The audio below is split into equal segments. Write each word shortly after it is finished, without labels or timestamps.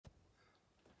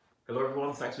Hello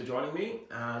everyone, thanks for joining me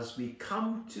as we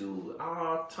come to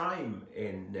our time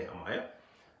in Nehemiah.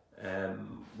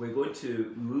 We're going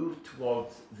to move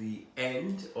towards the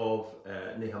end of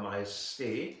Nehemiah's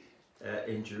stay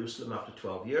in Jerusalem after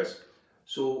 12 years.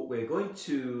 So we're going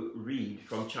to read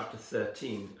from chapter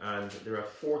 13, and there are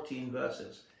 14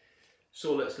 verses.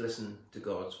 So let's listen to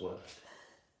God's word.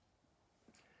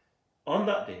 On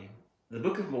that day, the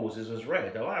book of Moses was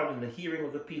read aloud in the hearing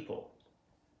of the people.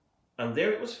 And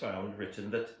there it was found written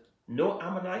that no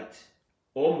Ammonite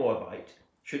or Moabite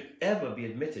should ever be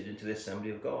admitted into the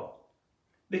assembly of God,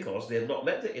 because they had not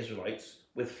met the Israelites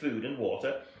with food and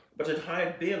water, but had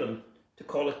hired Balaam to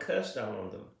call a curse down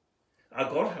on them.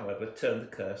 Our God, however, turned the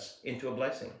curse into a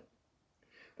blessing.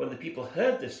 When the people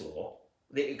heard this law,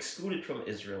 they excluded from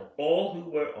Israel all who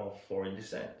were of foreign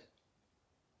descent.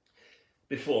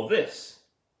 Before this,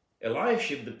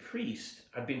 Eliashib the priest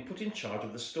had been put in charge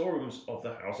of the storerooms of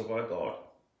the house of our God.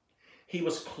 He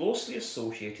was closely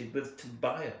associated with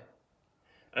Tobiah,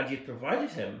 and he had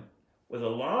provided him with a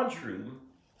large room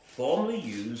formerly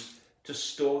used to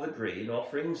store the grain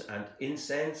offerings and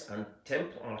incense and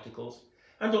temple articles,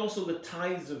 and also the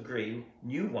tithes of grain,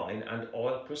 new wine, and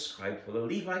oil prescribed for the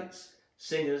Levites,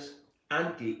 singers,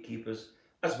 and gatekeepers,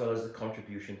 as well as the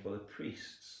contribution for the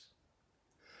priests.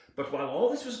 But while all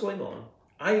this was going on,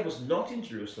 I was not in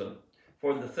Jerusalem,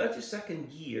 for in the 32nd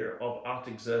year of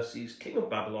Artaxerxes, king of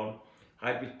Babylon,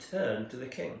 I had returned to the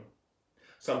king.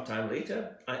 Some time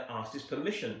later, I asked his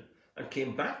permission and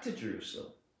came back to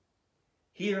Jerusalem.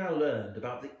 Here I learned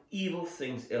about the evil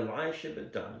things Eliashib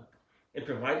had done in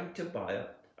providing Tobiah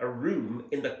a room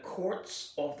in the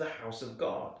courts of the house of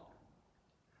God.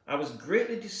 I was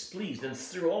greatly displeased and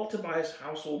threw all Tobiah's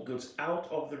household goods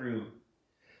out of the room.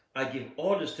 I gave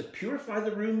orders to purify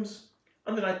the rooms,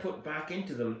 and then I put back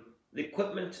into them the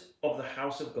equipment of the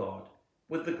house of God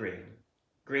with the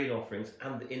grain offerings,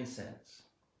 and the incense.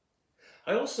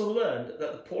 I also learned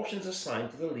that the portions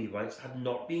assigned to the Levites had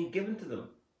not been given to them,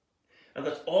 and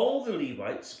that all the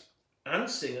Levites and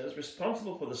singers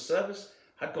responsible for the service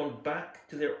had gone back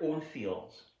to their own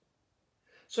fields.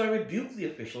 So I rebuked the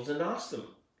officials and asked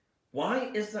them,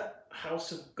 "Why is the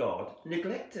house of God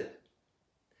neglected?"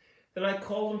 Then I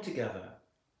called them together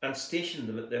and stationed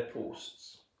them at their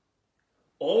posts.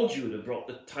 All Judah brought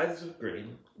the tithes of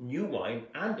grain, new wine,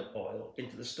 and oil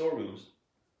into the storerooms.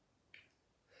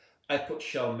 I put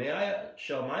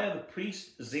Shalmaiah the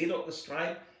priest, Zadok the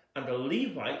scribe, and a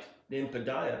Levite named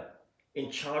Pedaiah in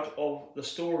charge of the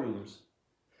storerooms,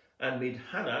 and made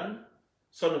Hanan,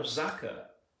 son of Zaccur,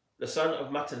 the son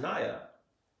of Mattaniah,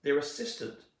 their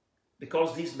assistant,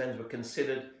 because these men were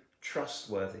considered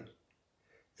trustworthy.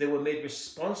 They were made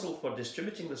responsible for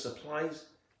distributing the supplies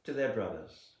to their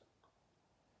brothers.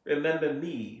 Remember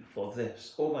me for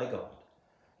this, O my God,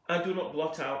 and do not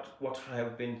blot out what I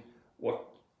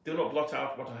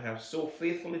have so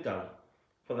faithfully done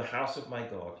for the house of my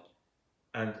God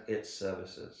and its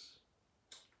services.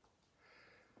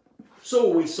 So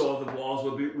we saw the walls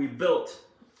were rebuilt,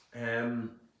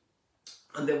 and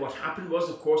then what happened was,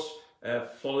 of course,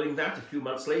 following that, a few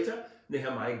months later,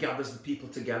 Nehemiah gathers the people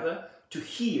together to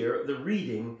hear the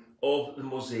reading of the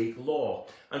Mosaic law.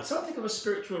 And something of a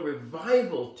spiritual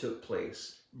revival took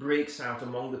place, breaks out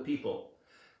among the people.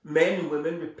 Men and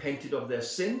women repented of their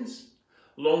sins.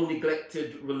 Long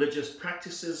neglected religious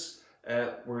practices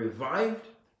were revived,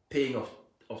 paying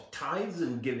of tithes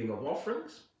and giving of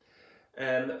offerings.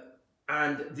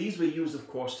 And these were used, of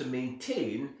course, to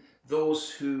maintain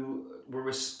those who were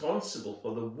responsible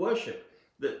for the worship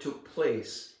that took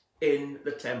place in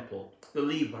the temple, the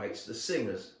Levites, the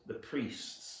singers, the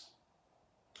priests.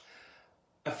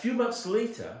 A few months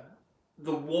later,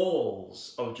 the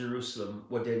walls of Jerusalem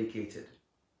were dedicated.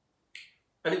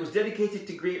 And it was dedicated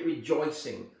to great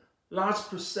rejoicing, large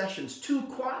processions, 2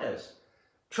 choirs,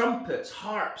 trumpets,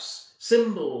 harps,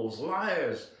 cymbals,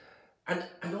 lyres,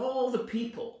 and all the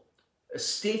people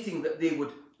stating that they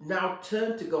would now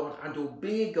turn to God and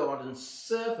obey God and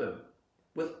serve him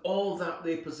with all that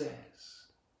they possess.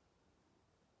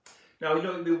 Now, it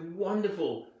would be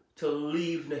wonderful to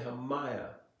leave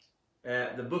Nehemiah,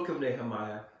 the book of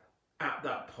Nehemiah, at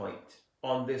that point,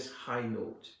 on this high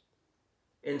note.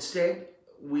 Instead,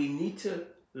 we need to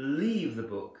leave the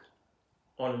book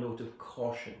on a note of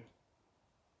caution.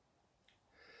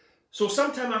 So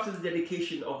sometime after the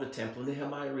dedication of the temple,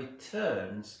 Nehemiah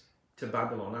returns to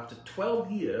Babylon. After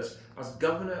 12 years as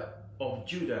governor of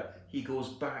Judah, he goes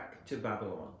back to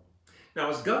Babylon. Now,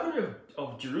 as governor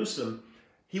of Jerusalem,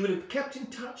 he would have kept in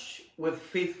touch with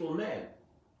faithful men,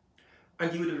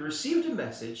 and he would have received a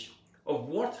message of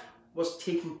what was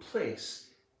taking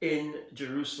place in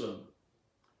Jerusalem.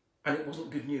 and it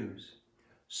wasn't good news.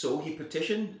 So he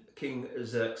petitioned King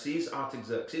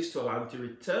Artaxerxes, to allow him to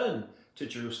return to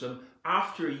Jerusalem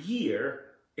after a year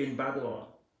in Babylon.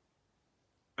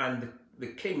 And the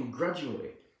king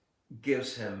grudgingly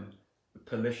gives him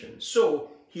permission.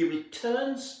 So he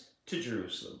returns to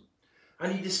Jerusalem,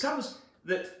 and he discovers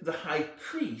that the high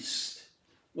priest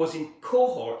was in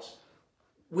cohort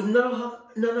with none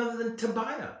other than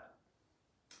Tobiah,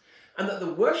 and that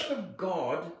the worship of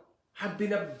God had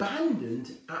been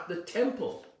abandoned at the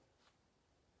temple.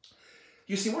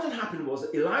 You see, what had happened was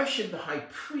that Eliashib, the high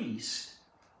priest,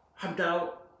 had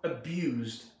now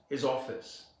abused his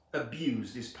office,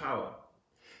 abused his power.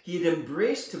 He had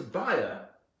embraced Tobiah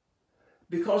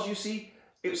because, you see,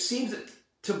 it seems that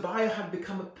Tobiah had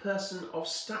become a person of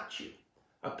stature,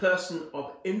 a person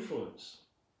of influence.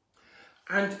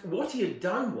 And what he had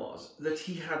done was that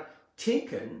he had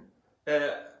taken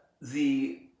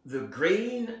the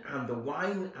grain and the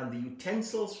wine and the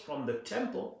utensils from the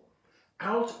temple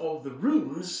out of the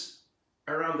rooms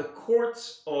around the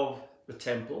courts of the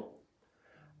temple,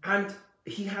 and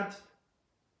he had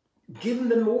given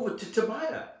them over to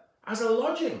Tobiah as a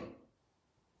lodging.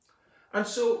 And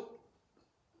so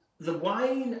the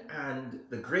wine and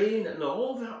the grain and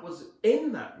all that was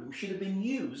in that room should have been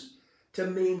used to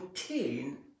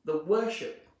maintain the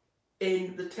worship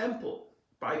in the temple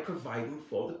by providing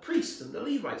for the priests and the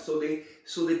Levites, so they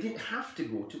didn't have to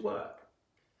go to work.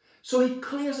 So he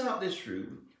clears out this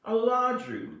room, a large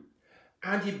room,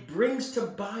 and he brings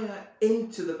Tobiah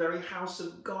into the very house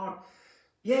of God.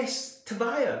 Yes,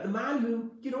 Tobiah, the man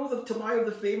who, you know, the Tobiah of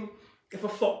the fame, if a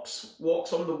fox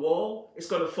walks on the wall, it's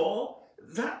going to fall.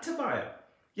 That Tobiah,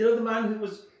 you know, the man who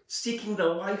was seeking the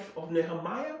life of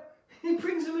Nehemiah, he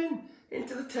brings him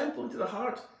into the temple, into the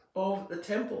heart of the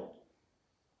temple.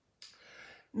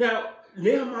 Now,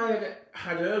 Nehemiah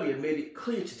had earlier made it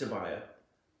clear to Tobiah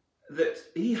that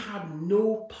he had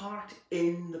no part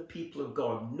in the people of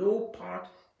God, no part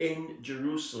in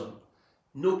Jerusalem,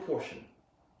 no portion.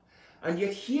 And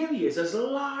yet here he is, as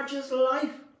large as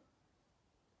life,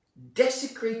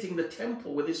 desecrating the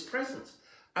temple with his presence,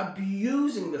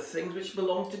 abusing the things which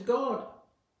belong to God.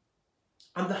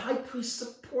 And the high priest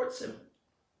supports him.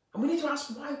 And we need to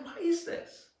ask, why is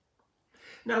this?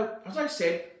 Now, as I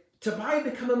said, Tobiah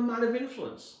became a man of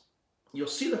influence. You'll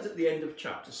see that at the end of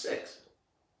chapter 6.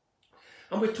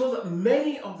 And we're told that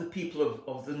many of the people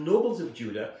of the nobles of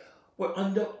Judah were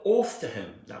under oath to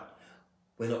him. Now,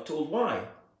 we're not told why.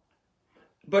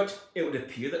 But it would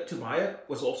appear that Tobiah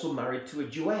was also married to a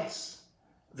Jewess,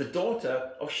 the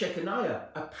daughter of Shechaniah,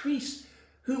 a priest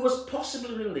who was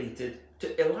possibly related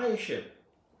to Eliashib.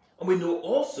 And we know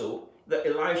also that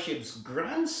Eliashib's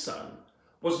grandson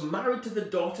was married to the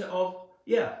daughter of,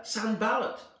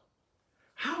 Sanballat.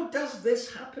 How does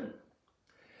this happen?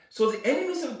 So the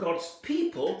enemies of God's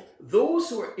people, those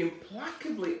who are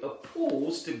implacably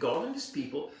opposed to God and his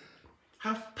people,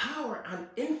 have power and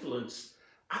influence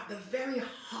at the very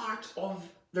heart of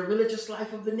the religious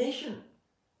life of the nation.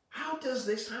 How does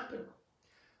this happen?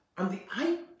 And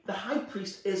the high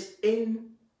priest is in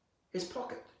his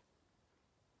pocket.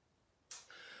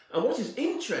 And what is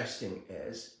interesting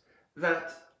is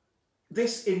that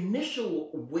this initial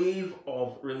wave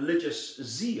of religious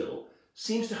zeal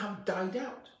seems to have died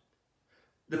out.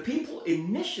 The people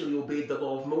initially obeyed the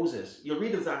law of Moses. You'll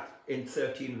read of that in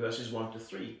 13 verses 1 to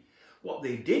 3. What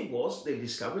they did was they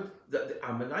discovered that the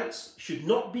Ammonites should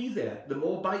not be there. The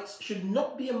Moabites should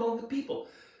not be among the people.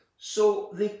 So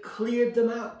they cleared them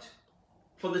out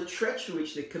for the treachery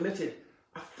which they committed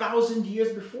 1,000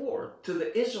 years before to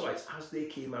the Israelites as they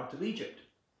came out of Egypt.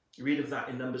 You read of that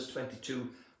in Numbers 22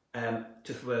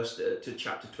 to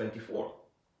chapter 24.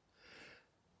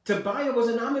 Tobiah was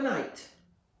an Ammonite.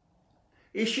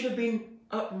 He should have been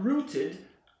uprooted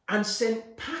and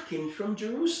sent packing from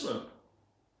Jerusalem.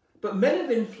 But men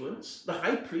of influence, the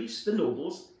high priests, the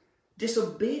nobles,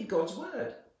 disobeyed God's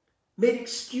word, made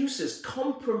excuses,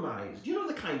 compromised. You know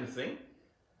the kind of thing.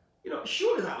 You know,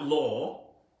 surely that law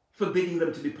forbidding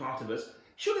them to be part of us,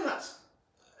 surely that's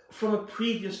from a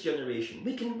previous generation.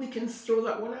 We can throw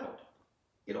that one out.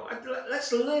 You know,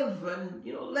 let's live and,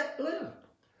 let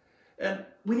live.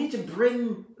 We need to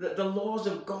bring the laws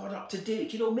of God up to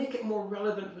date, make it more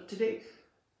relevant for today.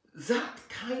 That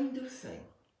kind of thing.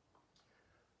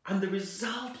 And the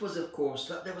result was, of course,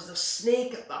 that there was a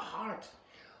snake at the heart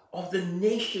of the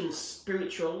nation's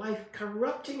spiritual life,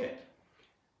 corrupting it,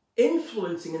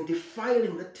 influencing and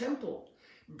defiling the temple,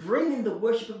 bringing the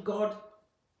worship of God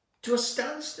to a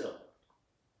standstill.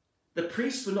 The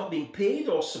priests were not being paid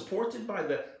or supported by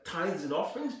the tithes and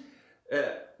offerings.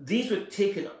 These were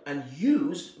taken and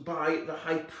used by the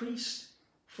high priest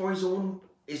for his own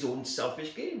his own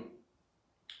selfish gain.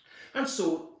 And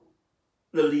so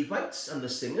the Levites and the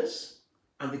singers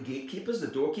and the gatekeepers, the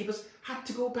doorkeepers, had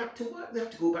to go back to work. They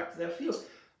had to go back to their fields.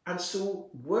 And so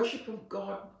worship of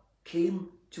God came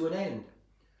to an end.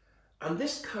 And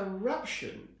this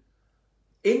corruption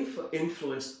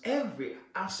influenced every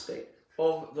aspect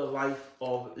of the life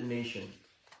of the nation.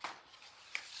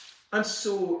 And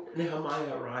so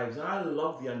Nehemiah arrives. I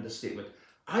love the understatement.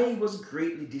 I was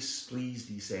greatly displeased,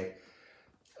 he said.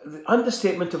 The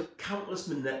understatement of countless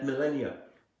millennia.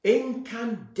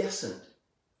 Incandescent.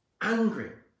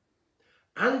 Angry.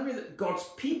 Angry that God's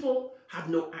people had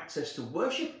no access to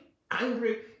worship.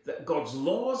 Angry that God's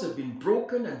laws had been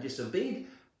broken and disobeyed.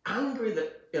 Angry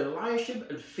that Eliashib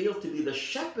had failed to be the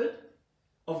shepherd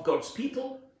of God's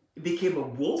people. He became a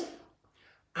wolf.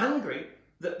 Angry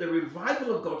that the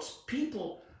revival of God's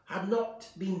people had not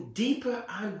been deeper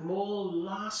and more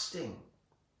lasting.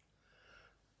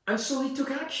 And so he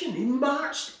took action. He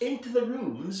marched into the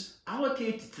rooms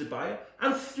allocated to Tobiah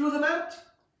and threw them out.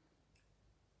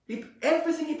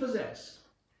 Everything he possessed.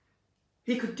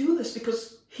 He could do this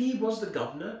because he was the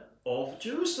governor of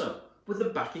Jerusalem with the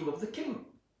backing of the king.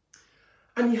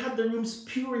 And he had the rooms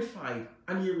purified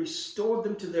and he restored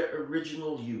them to their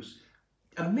original use.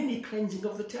 A mini cleansing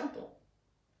of the temple.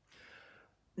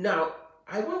 Now,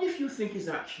 I wonder if you think his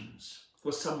actions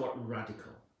were somewhat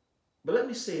radical. But let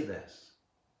me say this.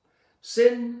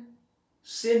 Sin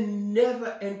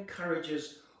never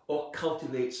encourages or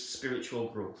cultivates spiritual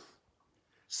growth.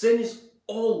 Sin is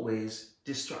always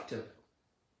destructive.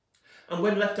 And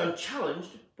when left unchallenged,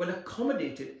 when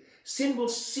accommodated, sin will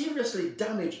seriously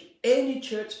damage any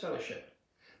church fellowship,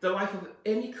 the life of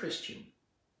any Christian.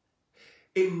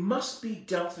 It must be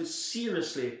dealt with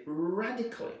seriously,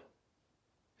 radically.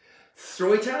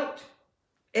 Throw it out.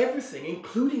 Everything,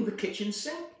 including the kitchen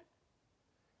sink.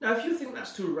 Now, if you think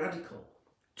that's too radical,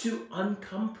 too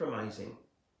uncompromising,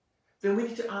 then we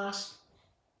need to ask,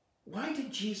 why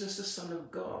did Jesus, the Son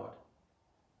of God,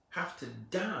 have to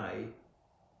die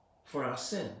for our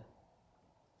sin?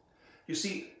 You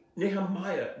see,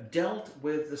 Nehemiah dealt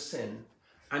with the sin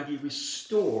and he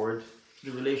restored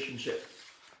the relationship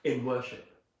in worship.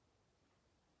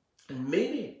 And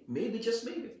maybe, just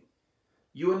maybe,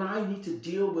 you and I need to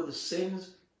deal with the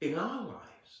sins in our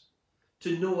lives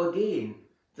to know again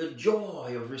the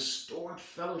joy of restored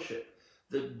fellowship,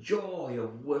 the joy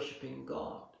of worshiping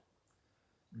God.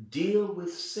 Deal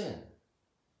with sin.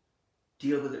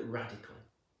 Deal with it radically.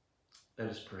 Let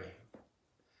us pray.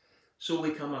 So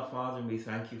we come, our Father, and we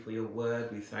thank you for your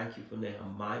word. We thank you for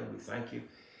Nehemiah. We thank you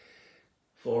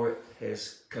for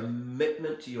his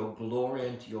commitment to your glory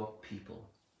and to your people.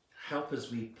 Help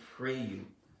us, we pray you,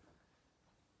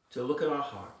 to look at our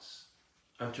hearts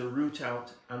and to root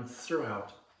out and throw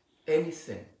out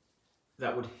anything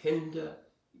that would hinder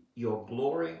your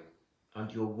glory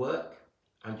and your work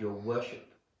and your worship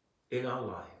in our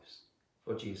lives,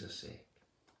 for Jesus' sake.